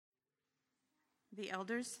The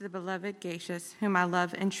elders to the beloved Gaius, whom I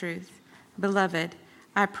love in truth. Beloved,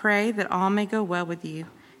 I pray that all may go well with you,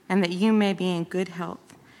 and that you may be in good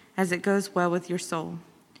health, as it goes well with your soul.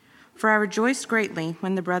 For I rejoiced greatly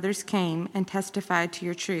when the brothers came and testified to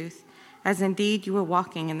your truth, as indeed you were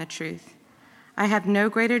walking in the truth. I have no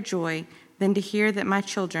greater joy than to hear that my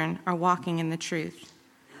children are walking in the truth.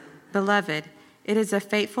 Beloved, it is a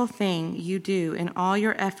faithful thing you do in all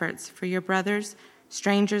your efforts for your brothers,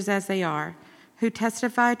 strangers as they are, who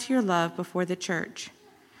testify to your love before the church.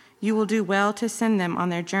 You will do well to send them on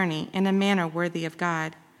their journey in a manner worthy of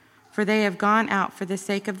God, for they have gone out for the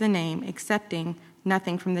sake of the name, accepting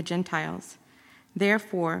nothing from the Gentiles.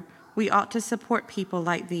 Therefore, we ought to support people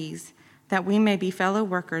like these, that we may be fellow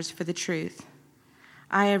workers for the truth.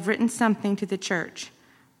 I have written something to the church,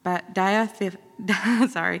 but Diotrephes,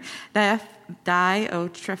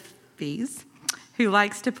 who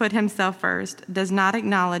likes to put himself first, does not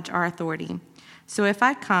acknowledge our authority. So if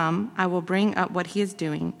I come, I will bring up what he is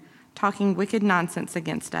doing, talking wicked nonsense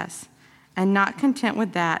against us. And not content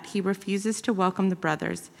with that, he refuses to welcome the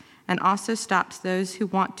brothers, and also stops those who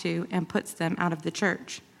want to and puts them out of the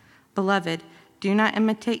church. Beloved, do not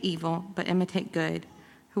imitate evil, but imitate good.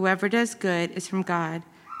 Whoever does good is from God.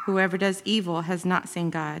 Whoever does evil has not seen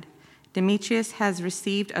God. Demetrius has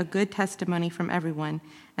received a good testimony from everyone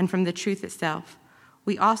and from the truth itself.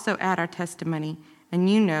 We also add our testimony, and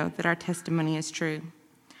you know that our testimony is true.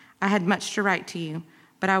 I had much to write to you,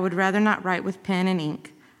 but I would rather not write with pen and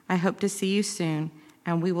ink. I hope to see you soon,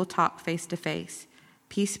 and we will talk face to face.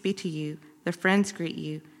 Peace be to you. The friends greet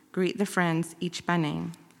you. Greet the friends, each by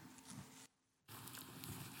name.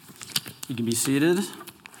 You can be seated.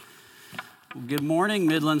 Well, good morning,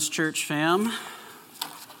 Midlands Church fam.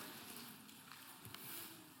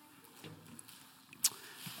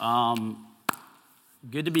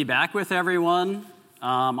 Good to be back with everyone.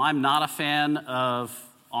 I'm not a fan of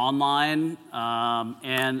online.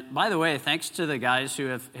 And by the way, thanks to the guys who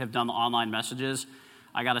have done the online messages.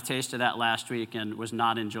 I got a taste of that last week and was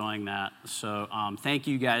not enjoying that. So thank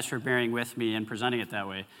you guys for bearing with me and presenting it that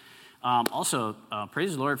way. Also,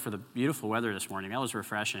 praise the Lord for the beautiful weather this morning. That was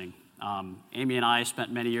refreshing. Amy and I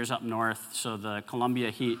spent many years up north, so the Columbia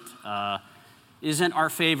heat isn't our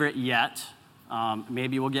favorite yet.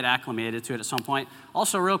 Maybe we'll get acclimated to it at some point.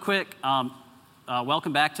 Also, real quick,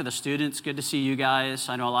 welcome back to the students. Good to see you guys.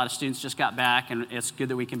 I know a lot of students just got back, and it's good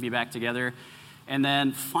that we can be back together. And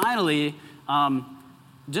then finally,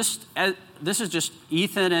 this is just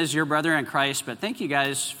Ethan as your brother in Christ, but thank you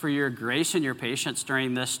guys for your grace and your patience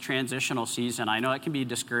during this transitional season. I know it can be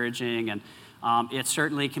discouraging, and it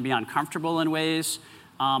certainly can be uncomfortable in ways.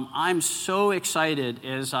 I'm so excited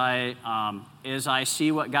as I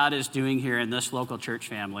see what God is doing here in this local church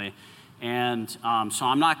family. And so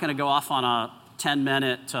I'm not going to go off on a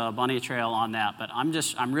 10-minute bunny trail on that, but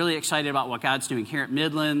I'm really excited about what God's doing here at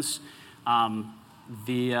Midlands,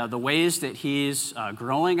 the ways that he's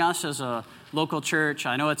growing us as a local church.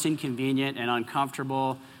 I know it's inconvenient and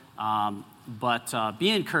uncomfortable, but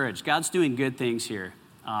be encouraged. God's doing good things here,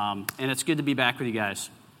 and it's good to be back with you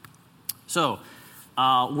guys. So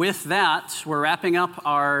with that, we're wrapping up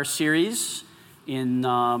our series in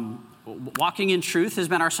Walking in Truth has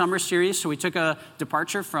been our summer series. So we took a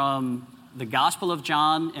departure from the Gospel of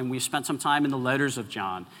John, and we spent some time in the letters of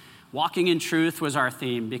John. Walking in Truth was our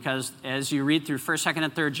theme because as you read through 1st, 2nd,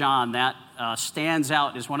 and 3rd John, that stands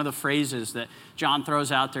out as one of the phrases that John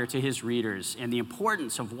throws out there to his readers, and the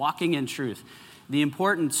importance of walking in truth, the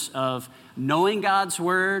importance of knowing God's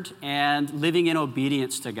word and living in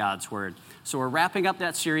obedience to God's word. So we're wrapping up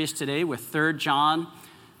that series today with 3rd John.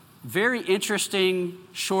 Very interesting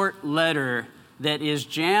short letter that is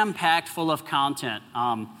jam-packed full of content.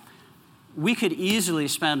 We could easily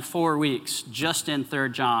spend 4 weeks just in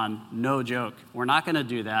 3rd John, no joke. We're not going to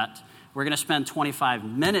do that. We're going to spend 25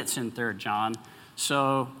 minutes in 3rd John.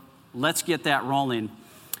 So let's get that rolling.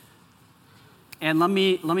 And let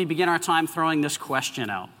me begin our time throwing this question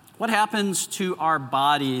out. What happens to our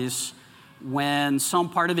bodies when some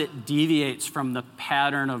part of it deviates from the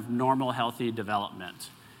pattern of normal, healthy development?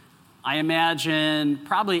 I imagine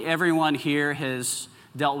probably everyone here has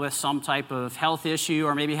dealt with some type of health issue,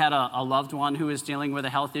 or maybe had a loved one who is dealing with a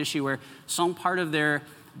health issue where some part of their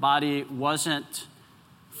body wasn't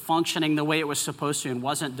functioning the way it was supposed to and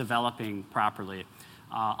wasn't developing properly.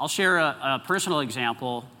 I'll share a personal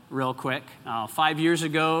example real quick. 5 years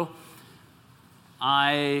ago,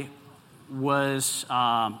 I was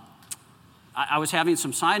having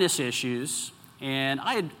some sinus issues, and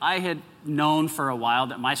I had known for a while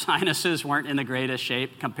that my sinuses weren't in the greatest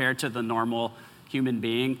shape compared to the normal human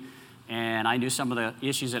being, and I knew some of the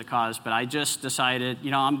issues that it caused, but I just decided,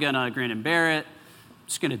 I'm going to grin and bear it.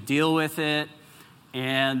 just going to deal with it.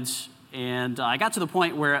 And I got to the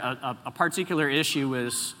point where a particular issue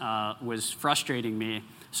was frustrating me.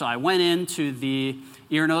 So I went into the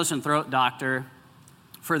ear, nose, and throat doctor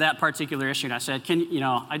for that particular issue. And I said,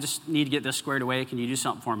 I just need to get this squared away. Can you do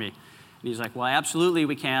something for me? And he's like, well, absolutely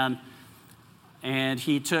we can. And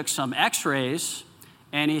he took some x-rays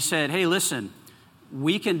and he said, hey, listen,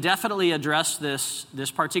 we can definitely address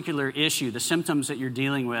this particular issue, the symptoms that you're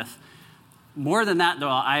dealing with. More than that, though,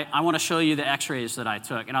 I want to show you the x-rays that I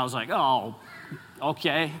took. And I was like, oh,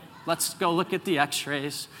 okay, let's go look at the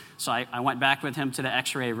x-rays. So I went back with him to the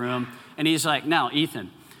x-ray room. And he's like, now,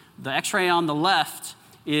 Ethan, the x-ray on the left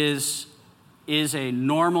is a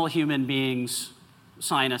normal human being's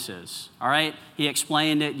sinuses, all right? He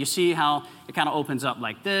explained it. You see how it kind of opens up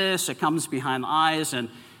like this. It comes behind the eyes, and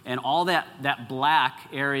all that black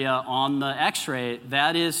area on the x-ray,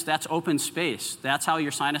 that's open space. That's how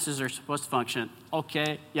your sinuses are supposed to function.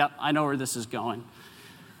 Okay, yep, I know where this is going.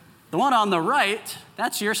 The one on the right,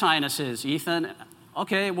 that's your sinuses, Ethan.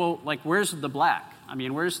 Okay, well, where's the black? I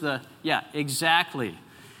mean, yeah, exactly.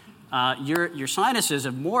 Your sinuses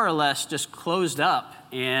have more or less just closed up,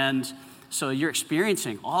 and so you're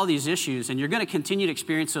experiencing all these issues, and you're going to continue to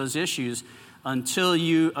experience those issues until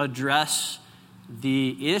you address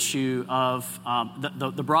the issue of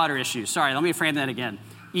the broader issue. Sorry, let me frame that again.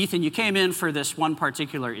 Ethan, you came in for this one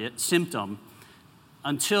particular symptom.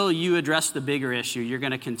 Until you address the bigger issue, you're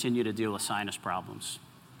going to continue to deal with sinus problems.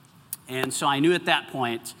 And so I knew at that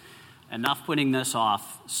point, enough putting this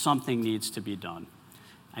off, something needs to be done.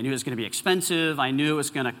 I knew it was going to be expensive. I knew it was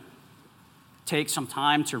going to take some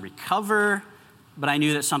time to recover, but I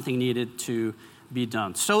knew that something needed to be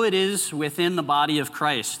done. So it is within the body of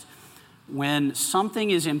Christ. When something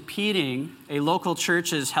is impeding a local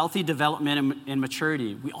church's healthy development and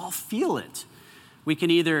maturity, we all feel it. We can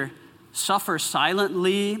either suffer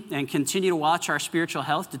silently and continue to watch our spiritual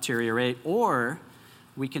health deteriorate, or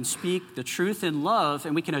we can speak the truth in love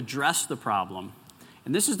and we can address the problem.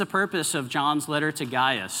 And this is the purpose of John's letter to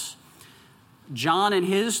Gaius. John and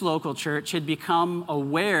his local church had become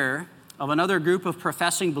aware of another group of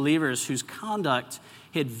professing believers whose conduct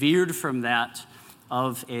had veered from that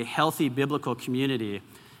of a healthy biblical community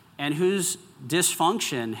and whose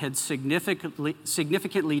dysfunction had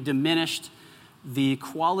significantly diminished the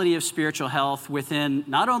quality of spiritual health within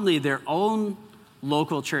not only their own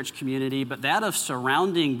local church community, but that of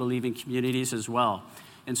surrounding believing communities as well.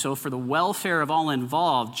 And so for the welfare of all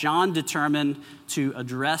involved, John determined to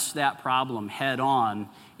address that problem head on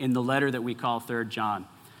in the letter that we call 3 John.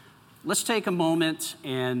 Let's take a moment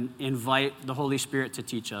and invite the Holy Spirit to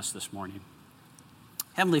teach us this morning.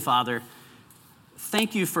 Heavenly Father,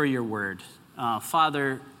 thank you for your word.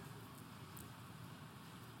 Father,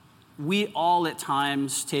 we all at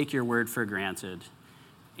times take your word for granted,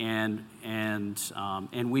 and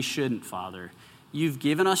we shouldn't, Father. You've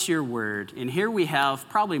given us your word, and here we have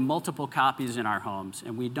probably multiple copies in our homes,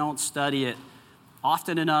 and we don't study it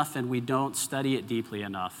often enough, and we don't study it deeply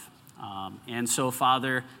enough. And so,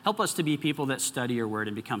 Father, help us to be people that study your word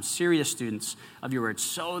and become serious students of your word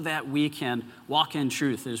so that we can walk in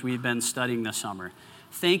truth as we've been studying this summer.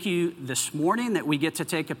 Thank you this morning that we get to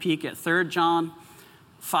take a peek at 3 John.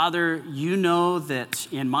 Father, you know that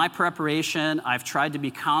in my preparation, I've tried to be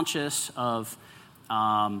conscious of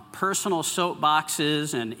personal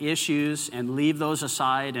soapboxes and issues and leave those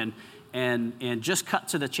aside and just cut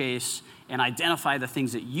to the chase and identify the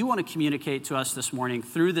things that you want to communicate to us this morning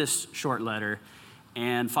through this short letter.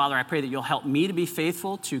 And Father, I pray that you'll help me to be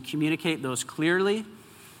faithful to communicate those clearly.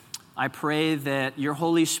 I pray that your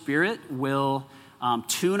Holy Spirit will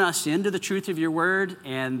tune us into the truth of your word,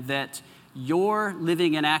 and that your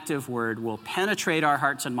living and active word will penetrate our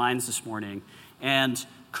hearts and minds this morning and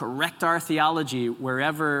correct our theology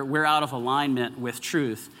wherever we're out of alignment with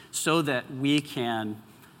truth, so that we can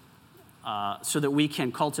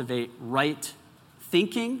cultivate right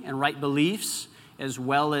thinking and right beliefs, as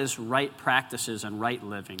well as right practices and right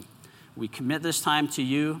living. We commit this time to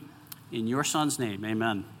you in your Son's name.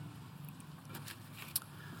 Amen.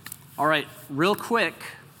 All right, real quick,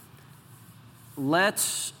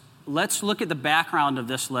 let's look at the background of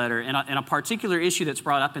this letter and a particular issue that's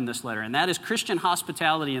brought up in this letter, and that is Christian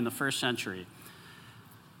hospitality in the first century.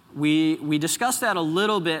 We discussed that a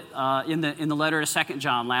little bit in the letter to 2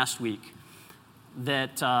 John last week,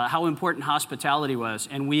 that how important hospitality was.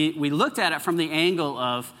 And we looked at it from the angle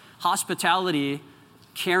of hospitality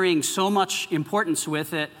carrying so much importance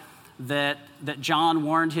with it that John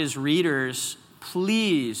warned his readers,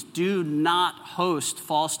 please do not host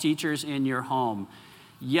false teachers in your home.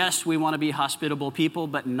 Yes, we want to be hospitable people,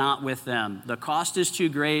 but not with them. The cost is too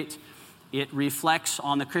great. It reflects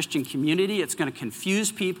on the Christian community. It's going to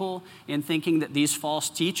confuse people in thinking that these false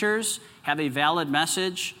teachers have a valid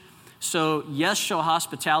message. So yes, show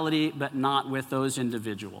hospitality, but not with those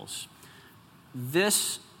individuals.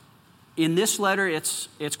 In this letter,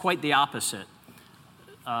 it's quite the opposite.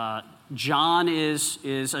 John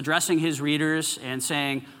is addressing his readers and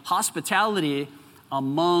saying hospitality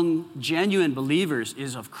among genuine believers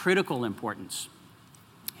is of critical importance.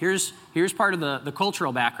 Here's part of the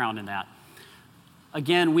cultural background in that.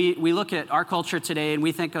 Again, we look at our culture today and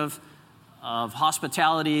we think of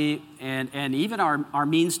hospitality and even our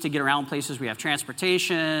means to get around places. We have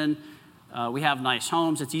transportation, we have nice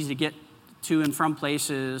homes, it's easy to get to and from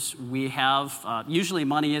places. We have, usually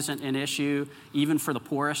money isn't an issue, even for the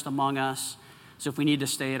poorest among us. So if we need to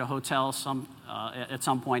stay at a hotel at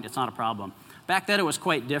some point, it's not a problem. Back then it was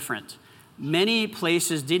quite different. Many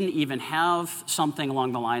places didn't even have something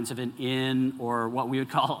along the lines of an inn or what we would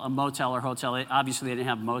call a motel or hotel. Obviously, they didn't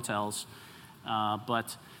have motels,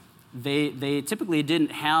 but they typically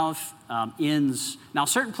didn't have inns. Now,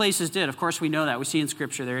 certain places did. Of course, we know that. We see in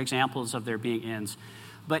Scripture there are examples of there being inns.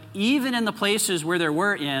 But even in the places where there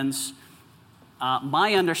were inns,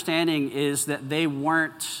 my understanding is that they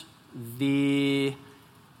weren't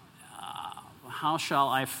how shall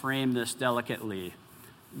I frame this delicately?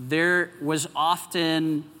 There was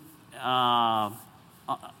often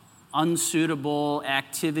unsuitable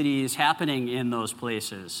activities happening in those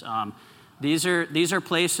places. These are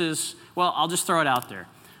places, well, I'll just throw it out there.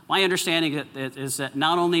 My understanding is that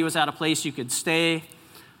not only was that a place you could stay,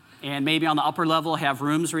 and maybe on the upper level have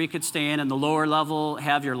rooms where you could stay in, and the lower level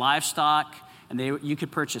have your livestock, and you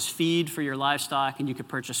could purchase feed for your livestock, and you could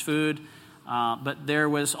purchase food. But there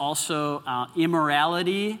was also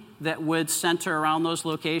immorality that would center around those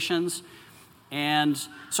locations. And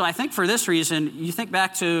so I think for this reason, you think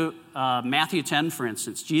back to Matthew 10, for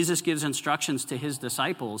instance. Jesus gives instructions to his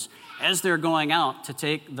disciples as they're going out to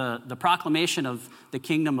take the proclamation of the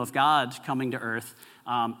kingdom of God coming to earth.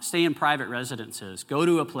 Stay in private residences. Go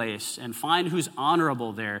to a place and find who's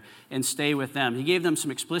honorable there and stay with them. He gave them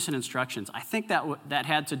some explicit instructions. I think that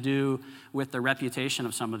had to do with the reputation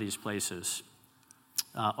of some of these places.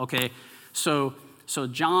 So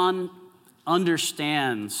John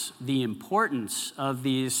understands the importance of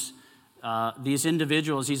these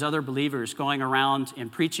individuals, these other believers going around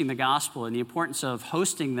and preaching the gospel, and the importance of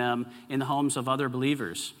hosting them in the homes of other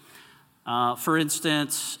believers. For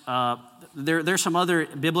instance, there's some other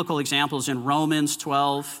biblical examples in Romans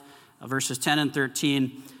 12, verses 10 and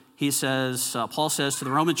 13. Paul says to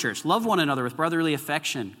the Roman church, love one another with brotherly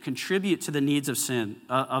affection, contribute to the needs of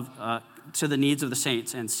to the needs of the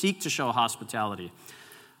saints, and seek to show hospitality.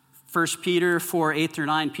 1 Peter 4, 8 through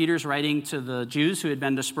 9, Peter's writing to the Jews who had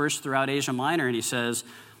been dispersed throughout Asia Minor, and he says,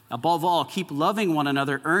 above all, keep loving one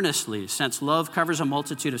another earnestly, since love covers a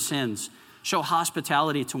multitude of sins. Show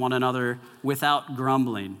hospitality to one another without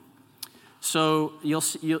grumbling. So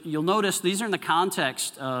you'll notice these are in the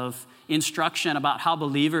context of instruction about how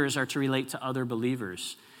believers are to relate to other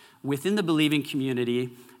believers. Within the believing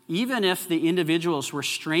community, even if the individuals were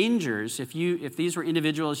strangers, if these were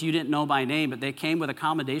individuals you didn't know by name, but they came with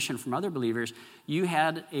accommodation from other believers, you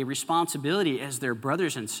had a responsibility as their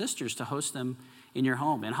brothers and sisters to host them in your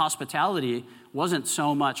home. And hospitality wasn't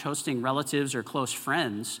so much hosting relatives or close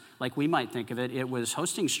friends like we might think of it. It was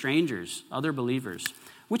hosting strangers, other believers,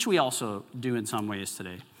 which we also do in some ways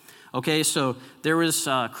today. Okay, so there was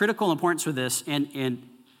critical importance with this, and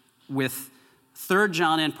with 3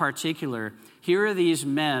 John in particular, here are these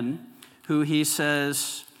men who he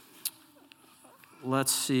says,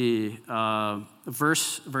 let's see,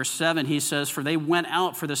 verse 7, he says, for they went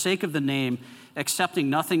out for the sake of the name,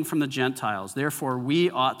 accepting nothing from the Gentiles. Therefore, we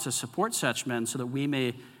ought to support such men so that we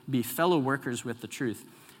may be fellow workers with the truth.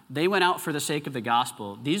 They went out for the sake of the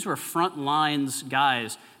gospel. These were front lines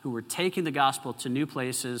guys who were taking the gospel to new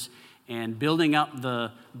places and building up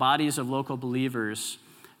the bodies of local believers.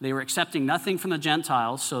 They were accepting nothing from the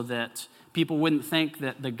Gentiles so that people wouldn't think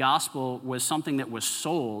that the gospel was something that was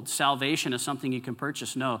sold. Salvation is something you can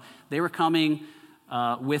purchase. No, they were coming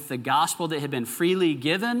with the gospel that had been freely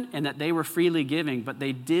given and that they were freely giving, but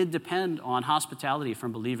they did depend on hospitality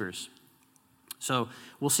from believers. So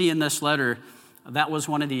we'll see in this letter, that was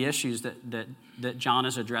one of the issues that John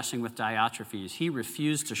is addressing with Diotrephes. He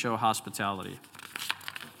refused to show hospitality.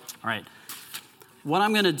 All right. What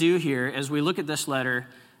I'm going to do here as we look at this letter,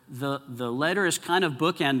 the letter is kind of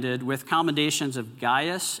bookended with commendations of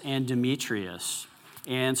Gaius and Demetrius.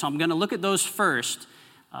 And so I'm going to look at those first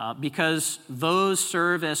because those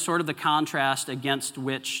serve as sort of the contrast against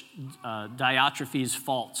which Diotrephes'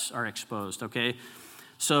 faults are exposed, okay?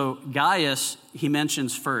 So Gaius, he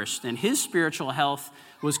mentions first, and his spiritual health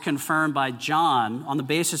was confirmed by John on the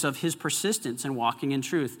basis of his persistence in walking in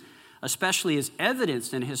truth, especially as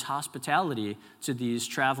evidenced in his hospitality to these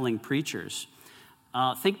traveling preachers.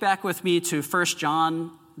 Think back with me to 1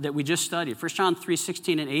 John that we just studied. 1 John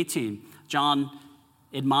 3:16 and 18. John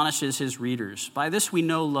admonishes his readers. By this we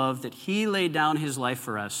know love, that he laid down his life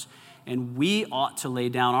for us, and we ought to lay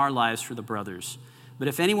down our lives for the brothers. But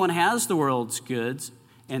if anyone has the world's goods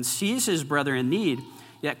and sees his brother in need,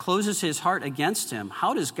 yet closes his heart against him,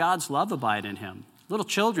 how does God's love abide in him? Little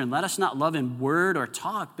children, let us not love in word or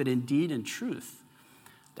talk, but in deed and truth.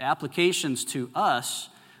 The applications to us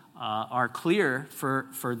are clear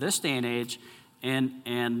for this day and age,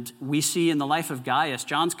 and we see in the life of Gaius,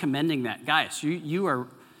 John's commending that. Gaius, you are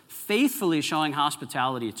faithfully showing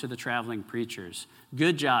hospitality to the traveling preachers.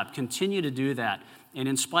 Good job. Continue to do that. And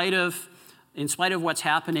in spite of what's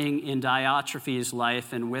happening in Diotrephes'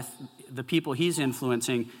 life and with the people he's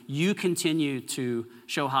influencing, you continue to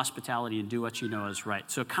show hospitality and do what you know is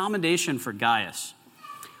right. So commendation for Gaius.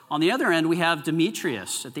 On the other end, we have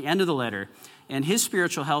Demetrius at the end of the letter, and his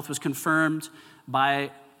spiritual health was confirmed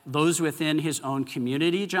by those within his own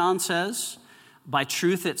community, John says, by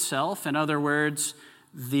truth itself. In other words,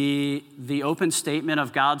 the open statement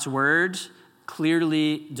of God's word.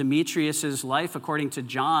 Clearly, Demetrius' life, according to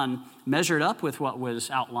John, measured up with what was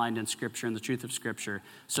outlined in Scripture and the truth of Scripture.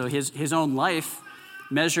 So his own life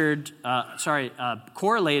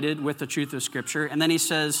correlated with the truth of Scripture. And then he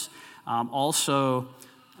says also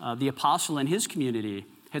the apostle in his community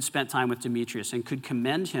had spent time with Demetrius and could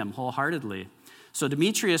commend him wholeheartedly. So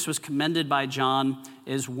Demetrius was commended by John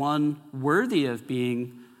as one worthy of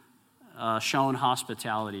being shown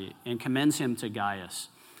hospitality, and commends him to Gaius.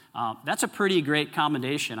 That's a pretty great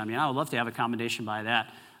commendation. I mean, I would love to have a commendation by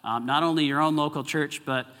that. Not only your own local church,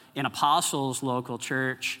 but an apostle's local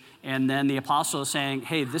church. And then the apostle is saying,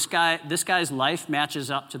 hey, this guy's life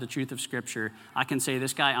matches up to the truth of Scripture. I can say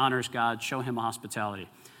this guy honors God. Show him hospitality.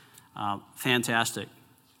 Fantastic.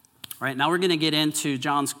 All right, now we're going to get into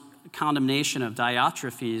John's condemnation of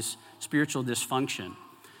Diotrephes' spiritual dysfunction.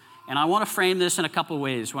 And I want to frame this in a couple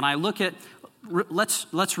ways. When I look at,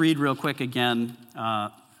 let's read real quick again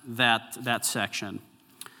that section.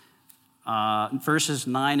 Verses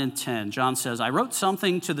 9 and 10, John says, I wrote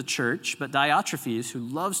something to the church, but Diotrephes, who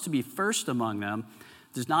loves to be first among them,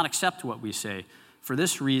 does not accept what we say. For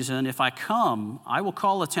this reason, if I come, I will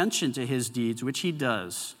call attention to his deeds, which he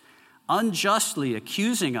does, unjustly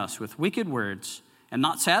accusing us with wicked words. And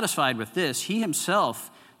not satisfied with this, he himself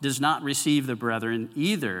does not receive the brethren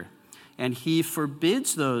either. And he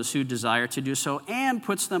forbids those who desire to do so and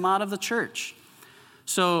puts them out of the church.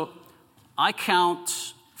 So I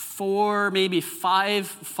count 4, maybe 5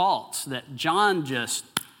 faults that John just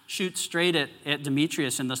shoots straight at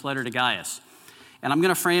Demetrius in this letter to Gaius. And I'm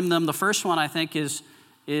going to frame them. The first one, I think, is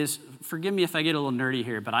forgive me if I get a little nerdy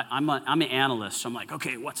here, but I'm an analyst, so I'm like,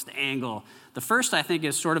 okay, what's the angle? The first, I think,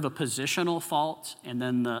 is sort of a positional fault, and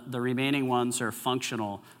then the remaining ones are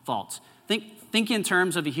functional faults. Think in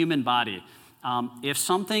terms of a human body. If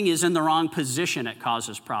something is in the wrong position, it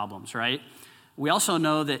causes problems, right? We also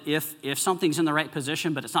know that if something's in the right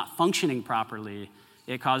position, but it's not functioning properly,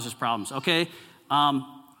 it causes problems. Okay,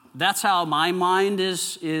 that's how my mind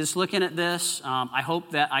is looking at this. I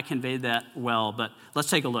hope that I conveyed that well, but let's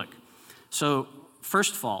take a look. So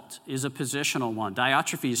first fault is a positional one.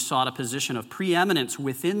 Diotrephes sought a position of preeminence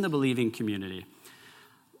within the believing community.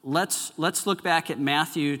 Let's look back at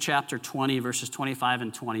Matthew chapter 20, verses 25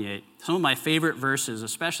 and 28. Some of my favorite verses,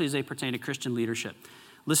 especially as they pertain to Christian leadership.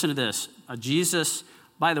 Listen to this. Jesus,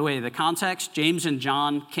 by the way, the context, James and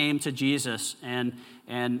John came to Jesus, and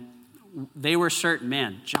they were certain,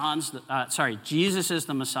 man, Jesus is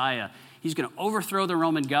the Messiah. He's going to overthrow the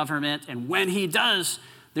Roman government, and when he does,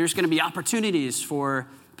 there's going to be opportunities for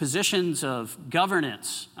positions of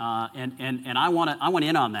governance, and I want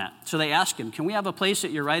in on that. So they asked him, can we have a place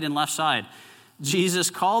at your right and left side?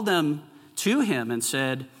 Jesus called them to him and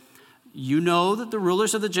said, you know that the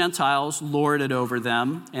rulers of the Gentiles lord it over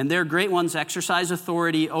them, and their great ones exercise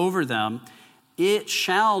authority over them. It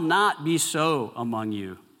shall not be so among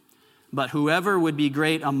you. But whoever would be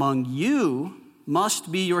great among you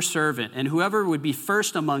must be your servant, and whoever would be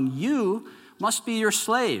first among you must be your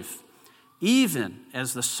slave, even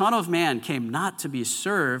as the Son of Man came not to be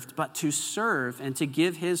served, but to serve and to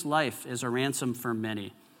give his life as a ransom for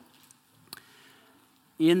many.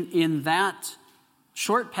 In that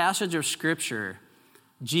short passage of Scripture,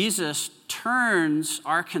 Jesus turns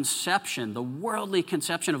our conception, the worldly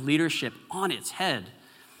conception of leadership, on its head.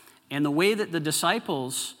 And the way that the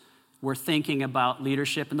disciples were thinking about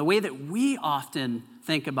leadership and the way that we often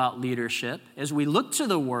think about leadership, as we look to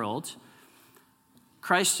the world,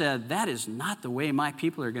 Christ said, that is not the way my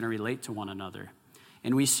people are going to relate to one another.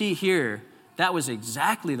 And we see here, that was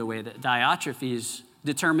exactly the way that Diotrephes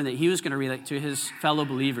determined that he was going to relate to his fellow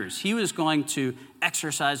believers. He was going to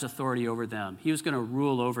exercise authority over them. He was going to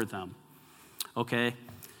rule over them. Okay?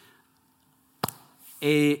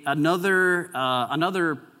 Another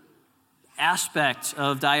aspect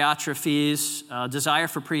of Diotrephes' desire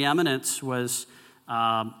for preeminence was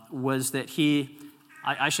that he,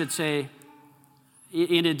 I should say,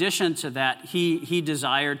 in addition to that, he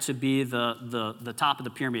desired to be the top of the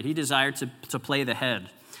pyramid. He desired to play the head.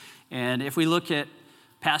 And if we look at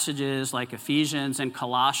passages like Ephesians and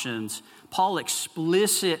Colossians, Paul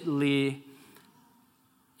explicitly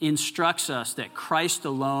instructs us that Christ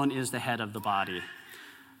alone is the head of the body.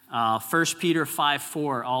 1 Peter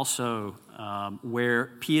 5:4 also,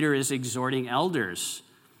 where Peter is exhorting elders,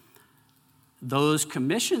 those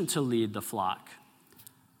commissioned to lead the flock,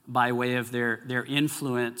 by way of their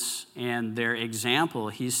influence and their example.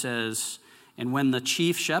 He says, and when the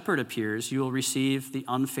chief shepherd appears, you will receive the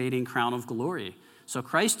unfading crown of glory. So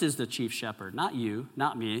Christ is the chief shepherd, not you,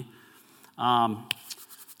 not me.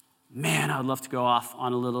 Man, I would love to go off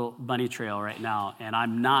on a little bunny trail right now, and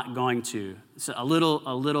I'm not going to. It's a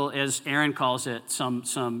little, as Aaron calls it,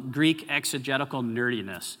 some Greek exegetical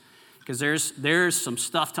nerdiness, because there's some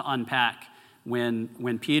stuff to unpack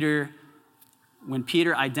when Peter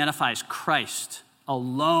identifies Christ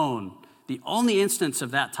alone. The only instance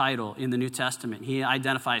of that title in the New Testament, he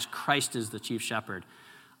identifies Christ as the chief shepherd.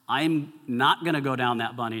 I'm not going to go down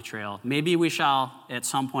that bunny trail. Maybe we shall at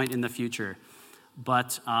some point in the future.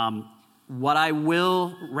 But what I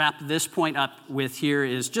will wrap this point up with here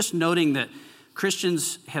is just noting that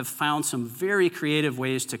Christians have found some very creative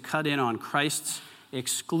ways to cut in on Christ's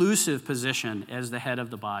exclusive position as the head of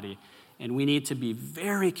the body. And we need to be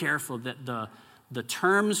very careful that the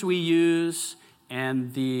terms we use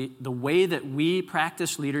and the way that we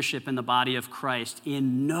practice leadership in the body of Christ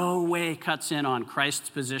in no way cuts in on Christ's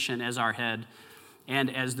position as our head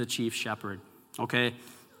and as the chief shepherd. Okay?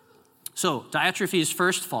 So Diotrephes'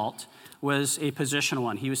 first fault was a positional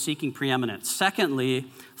one. He was seeking preeminence.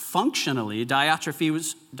 Secondly, functionally,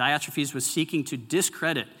 Diotrephes was seeking to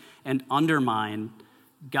discredit and undermine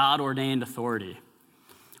God-ordained authority.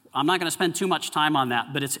 I'm not going to spend too much time on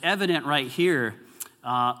that, but it's evident right here.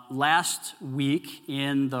 Last week,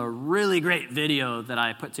 in the really great video that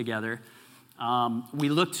I put together, we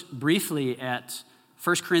looked briefly at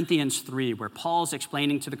 1 Corinthians 3, where Paul's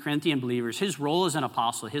explaining to the Corinthian believers his role as an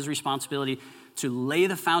apostle, his responsibility to lay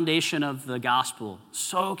the foundation of the gospel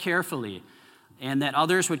so carefully, and that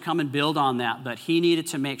others would come and build on that, but he needed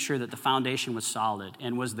to make sure that the foundation was solid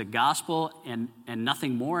and was the gospel and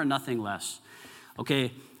nothing more and nothing less.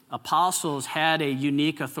 Okay, apostles had a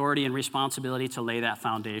unique authority and responsibility to lay that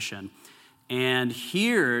foundation. And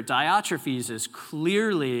here, Diotrephes is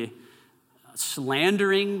clearly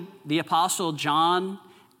slandering the apostle John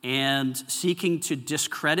and seeking to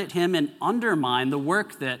discredit him and undermine the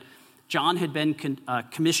work that John had been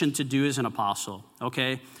commissioned to do as an apostle.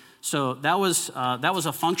 Okay, so that was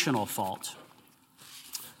a functional fault.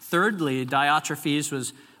 Thirdly, Diotrephes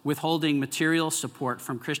was withholding material support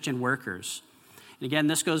from Christian workers. And again,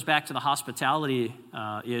 this goes back to the hospitality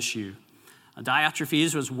issue.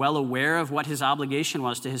 Diotrephes was well aware of what his obligation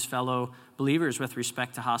was to his fellow believers with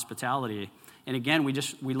respect to hospitality. And again, we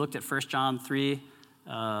looked at 1 John 3,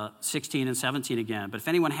 16 and 17 again. But if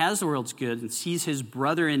anyone has the world's good and sees his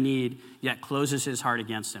brother in need, yet closes his heart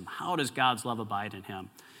against him, how does God's love abide in him?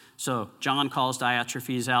 So John calls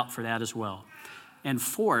Diotrephes out for that as well. And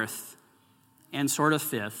fourth, and sort of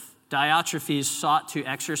fifth, Diotrephes sought to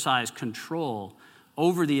exercise control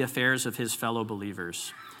over the affairs of his fellow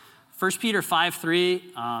believers. 1 Peter 5:3,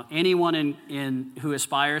 anyone who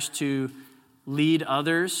aspires to lead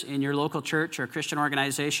others in your local church or Christian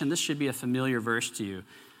organization, this should be a familiar verse to you.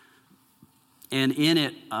 And in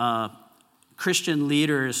it, Christian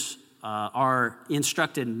leaders are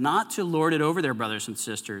instructed not to lord it over their brothers and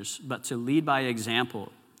sisters, but to lead by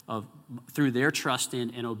example through their trust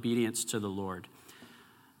in and obedience to the Lord.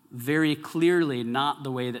 Very clearly not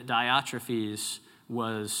the way that Diotrephes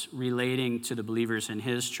was relating to the believers in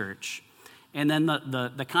his church. And then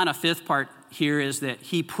the kind of fifth part here is that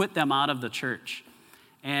he put them out of the church.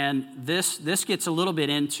 And this gets a little bit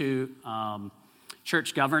into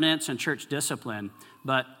church governance and church discipline.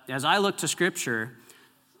 But as I look to Scripture,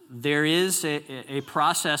 there is a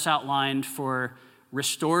process outlined for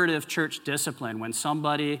restorative church discipline when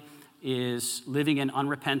somebody is living in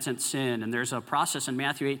unrepentant sin. And there's a process in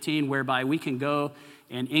Matthew 18 whereby we can go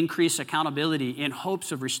and increase accountability in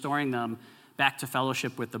hopes of restoring them back to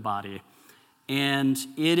fellowship with the body. And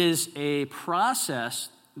it is a process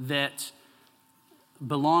that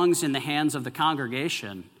belongs in the hands of the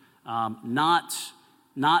congregation, not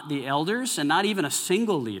the elders and not even a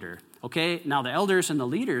single leader. Okay, now the elders and the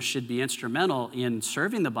leaders should be instrumental in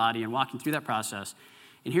serving the body and walking through that process.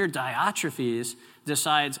 And here Diotrephes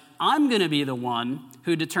decides, I'm going to be the one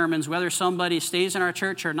who determines whether somebody stays in our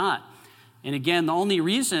church or not. And again, the only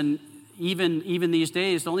reason, even these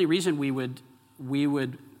days, the only reason we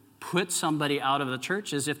would put somebody out of the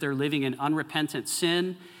church is if they're living in unrepentant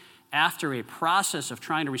sin after a process of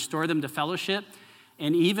trying to restore them to fellowship.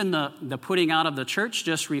 And even the putting out of the church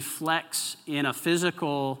just reflects in a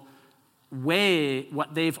physical way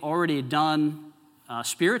what they've already done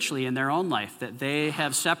spiritually in their own life, that they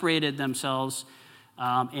have separated themselves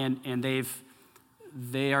and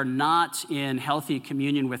they are not in healthy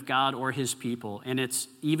communion with God or his people. And it's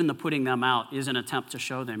even the putting them out is an attempt to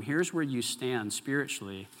show them, here's where you stand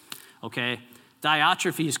spiritually, okay?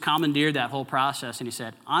 Diotrephes commandeered that whole process, and he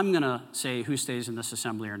said, I'm going to say who stays in this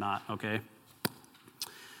assembly or not, okay?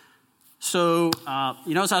 So,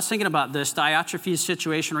 as I was thinking about this, Diotrephes'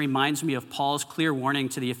 situation reminds me of Paul's clear warning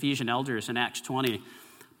to the Ephesian elders in Acts 20.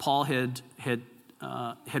 Paul had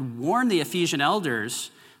warned the Ephesian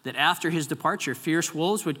elders that after his departure, fierce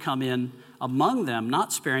wolves would come in among them,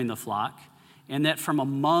 not sparing the flock, and that from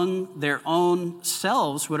among their own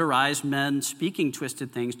selves would arise men speaking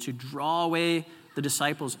twisted things to draw away the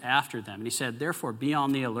disciples after them. And he said, therefore, be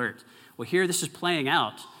on the alert. Well, here this is playing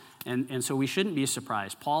out. And so we shouldn't be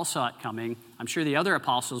surprised. Paul saw it coming. I'm sure the other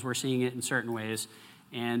apostles were seeing it in certain ways.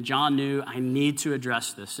 And John knew, I need to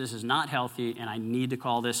address this. This is not healthy, and I need to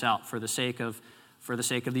call this out for the sake of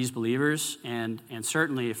these believers and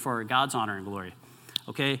certainly for God's honor and glory.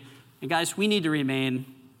 Okay? And guys, we need to remain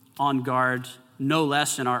on guard, no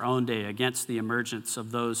less in our own day, against the emergence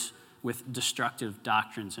of those with destructive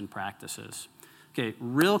doctrines and practices. Okay,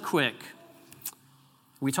 real quick.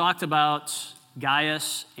 We talked about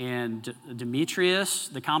Gaius and Demetrius,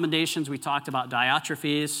 the commendations. We talked about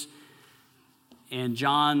Diotrephes and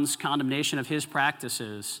John's condemnation of his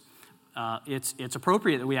practices. It's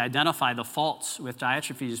appropriate that we identify the faults with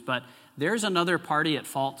Diotrephes, but there's another party at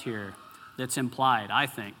fault here that's implied, I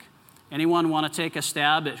think. Anyone want to take a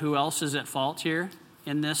stab at who else is at fault here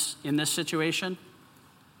in this situation?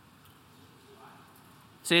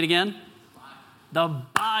 Say it again. The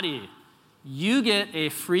body. You get a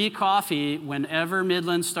free coffee whenever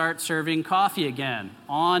Midland starts serving coffee again.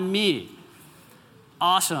 On me.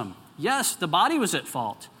 Awesome. Yes, the body was at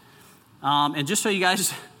fault. And just so you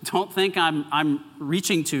guys don't think I'm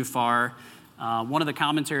reaching too far, one of the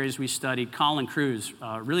commentaries we studied, Colin Cruz,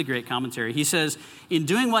 really great commentary, he says, in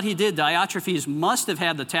doing what he did, Diotrephes must have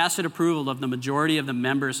had the tacit approval of the majority of the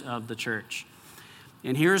members of the church.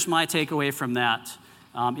 And here's my takeaway from that.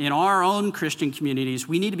 In our own Christian communities,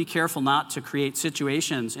 we need to be careful not to create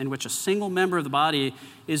situations in which a single member of the body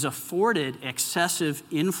is afforded excessive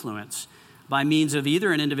influence by means of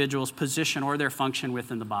either an individual's position or their function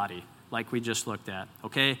within the body, like we just looked at,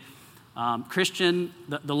 okay?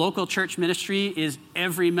 The local church ministry is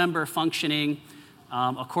every member functioning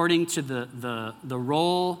according to the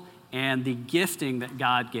role and the gifting that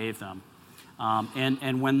God gave them.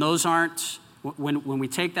 And when those aren't, when we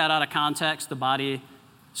take that out of context, the body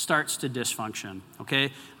starts to dysfunction, okay?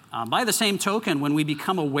 By the same token, when we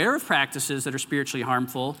become aware of practices that are spiritually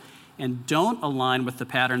harmful and don't align with the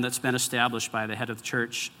pattern that's been established by the head of the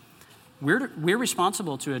church, we're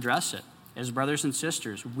responsible to address it as brothers and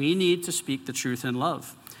sisters. We need to speak the truth in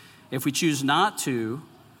love. If we choose not to,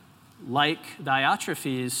 like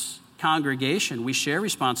Diotrephes' congregation, we share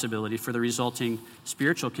responsibility for the resulting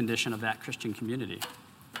spiritual condition of that Christian community.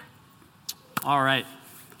 All right,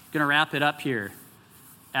 going to wrap it up here.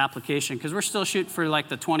 Application, because we're still shooting for like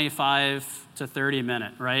the 25 to 30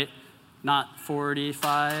 minute, right? Not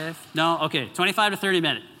 45? No? Okay, 25 to 30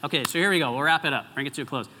 minute. Okay, so here we go. We'll wrap it up. Bring it to a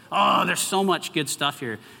close. Oh, there's so much good stuff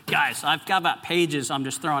here. Guys, I've got about pages I'm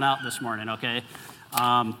just throwing out this morning, okay?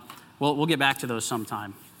 We'll get back to those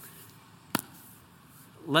sometime.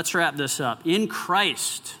 Let's wrap this up. In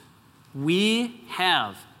Christ, we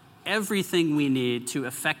have everything we need to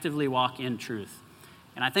effectively walk in truth.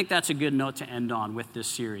 And I think that's a good note to end on with this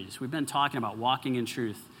series. We've been talking about walking in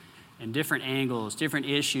truth and different angles, different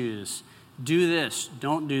issues. Do this,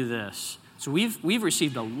 don't do this. So we've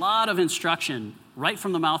received a lot of instruction right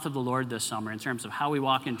from the mouth of the Lord this summer in terms of how we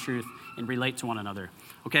walk in truth and relate to one another,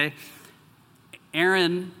 okay?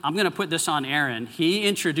 Aaron, I'm going to put this on Aaron. He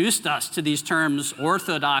introduced us to these terms,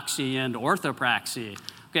 orthodoxy and orthopraxy.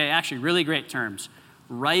 Okay, actually really great terms.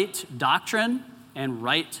 Right doctrine and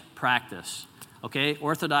right practice. okay?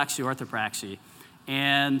 Orthodoxy, orthopraxy.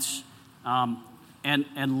 And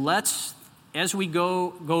let's, as we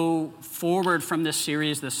go forward from this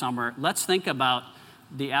series this summer, let's think about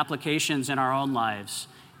the applications in our own lives.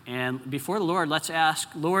 And before the Lord, let's ask,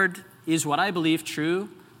 Lord, is what I believe true?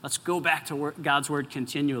 Let's go back to God's word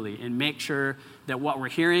continually and make sure that what we're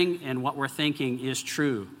hearing and what we're thinking is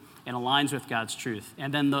true and aligns with God's truth.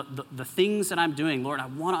 And then the things that I'm doing, Lord, I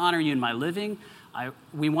want to honor you in my living.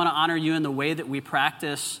 We want to honor you in the way that we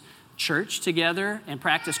practice church together and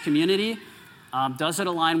practice community. Does it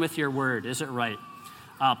align with your word? Is it right?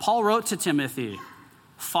 Paul wrote to Timothy,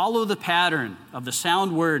 follow the pattern of the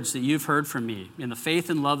sound words that you've heard from me in the faith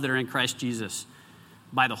and love that are in Christ Jesus.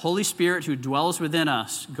 By the Holy Spirit who dwells within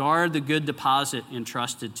us, guard the good deposit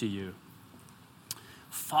entrusted to you.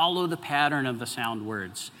 Follow the pattern of the sound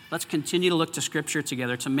words. Let's continue to look to Scripture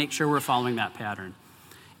together to make sure we're following that pattern.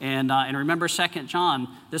 And remember 2 John,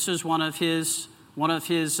 this is one of his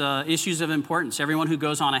issues of importance. Everyone who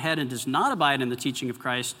goes on ahead and does not abide in the teaching of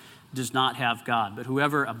Christ does not have God. But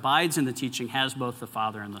whoever abides in the teaching has both the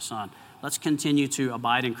Father and the Son. Let's continue to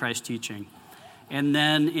abide in Christ's teaching. And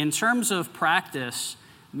then in terms of practice,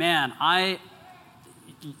 man,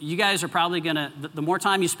 you guys are probably the more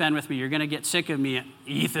time you spend with me, you're going to get sick of me.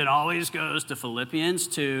 Ethan always goes to Philippians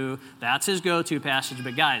 2. That's his go-to passage.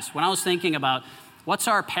 But guys, when I was thinking about what's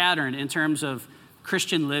our pattern in terms of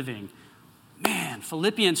Christian living, man,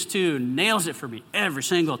 Philippians 2 nails it for me every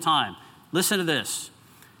single time. Listen to this.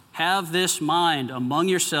 Have this mind among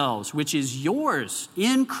yourselves, which is yours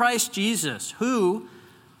in Christ Jesus, who,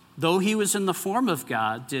 though he was in the form of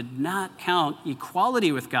God, did not count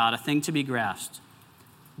equality with God a thing to be grasped,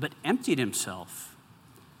 but emptied himself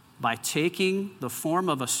by taking the form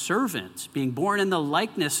of a servant, being born in the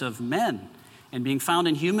likeness of men, and being found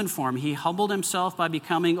in human form. He humbled himself by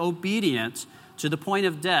becoming obedient to the point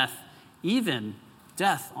of death, even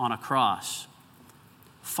death on a cross.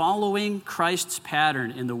 Following Christ's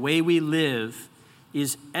pattern in the way we live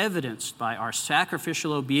is evidenced by our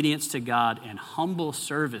sacrificial obedience to God and humble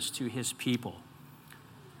service to his people.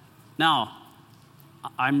 Now,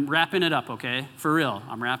 I'm wrapping it up, okay? For real,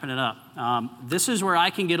 I'm wrapping it up. This is where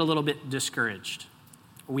I can get a little bit discouraged.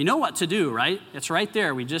 We know what to do, right? It's right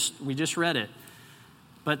there. We just read it.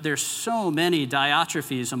 But there's so many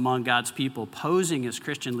Diotrephes among God's people posing as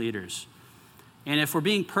Christian leaders. And if we're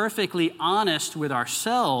being perfectly honest with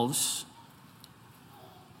ourselves,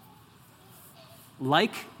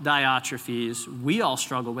 like Diotrephes, we all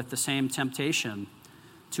struggle with the same temptation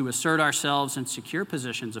to assert ourselves in secure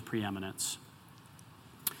positions of preeminence.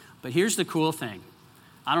 But here's the cool thing.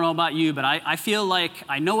 I don't know about you, but I feel like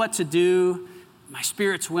I know what to do. My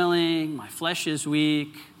spirit's willing, my flesh is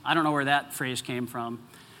weak. I don't know where that phrase came from.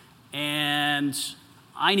 And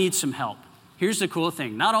I need some help. Here's the cool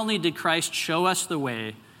thing. Not only did Christ show us the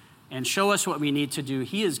way and show us what we need to do,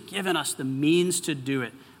 he has given us the means to do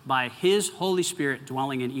it by his Holy Spirit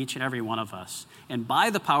dwelling in each and every one of us. And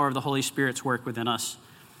by the power of the Holy Spirit's work within us,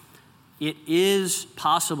 it is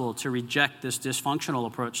possible to reject this dysfunctional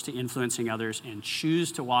approach to influencing others and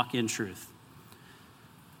choose to walk in truth.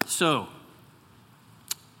 So,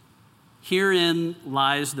 herein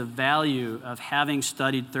lies the value of having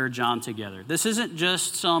studied 3 John together. This isn't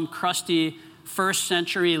just some crusty first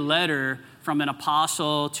century letter from an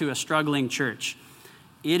apostle to a struggling church.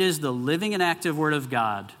 It is the living and active word of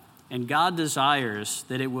God, and God desires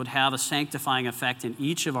that it would have a sanctifying effect in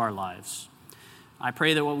each of our lives. I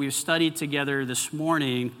pray that what we've studied together this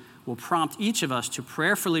morning will prompt each of us to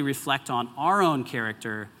prayerfully reflect on our own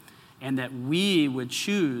character and that we would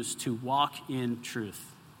choose to walk in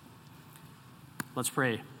truth. Let's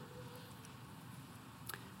pray.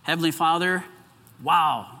 Heavenly Father,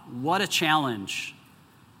 wow, what a challenge.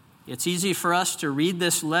 It's easy for us to read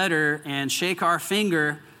this letter and shake our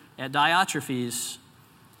finger at Diotrephes,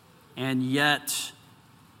 and yet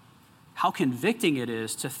how convicting it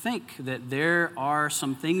is to think that there are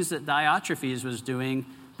some things that Diotrephes was doing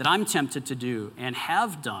that I'm tempted to do and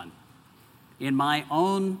have done in my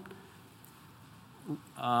own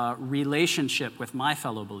relationship with my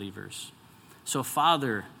fellow believers. So,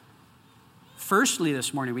 Father, firstly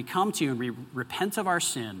this morning we come to you and we repent of our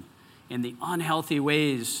sin in the unhealthy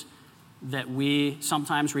ways that we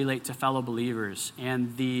sometimes relate to fellow believers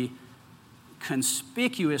and the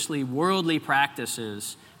conspicuously worldly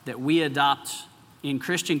practices that we adopt in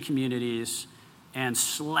Christian communities and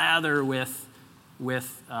slather with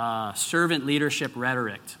servant leadership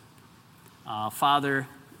rhetoric. Father,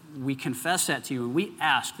 we confess that to you, and we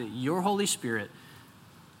ask that your Holy Spirit,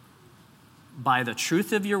 by the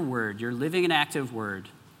truth of your word, your living and active word,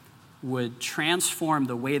 would transform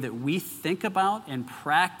the way that we think about and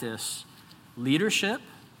practice leadership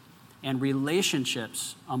and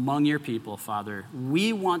relationships among your people, Father.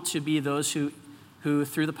 We want to be those who,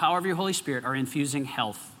 through the power of your Holy Spirit, are infusing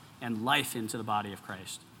health and life into the body of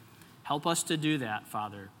Christ. Help us to do that,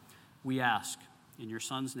 Father. We ask in your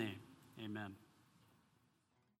Son's name. Amen.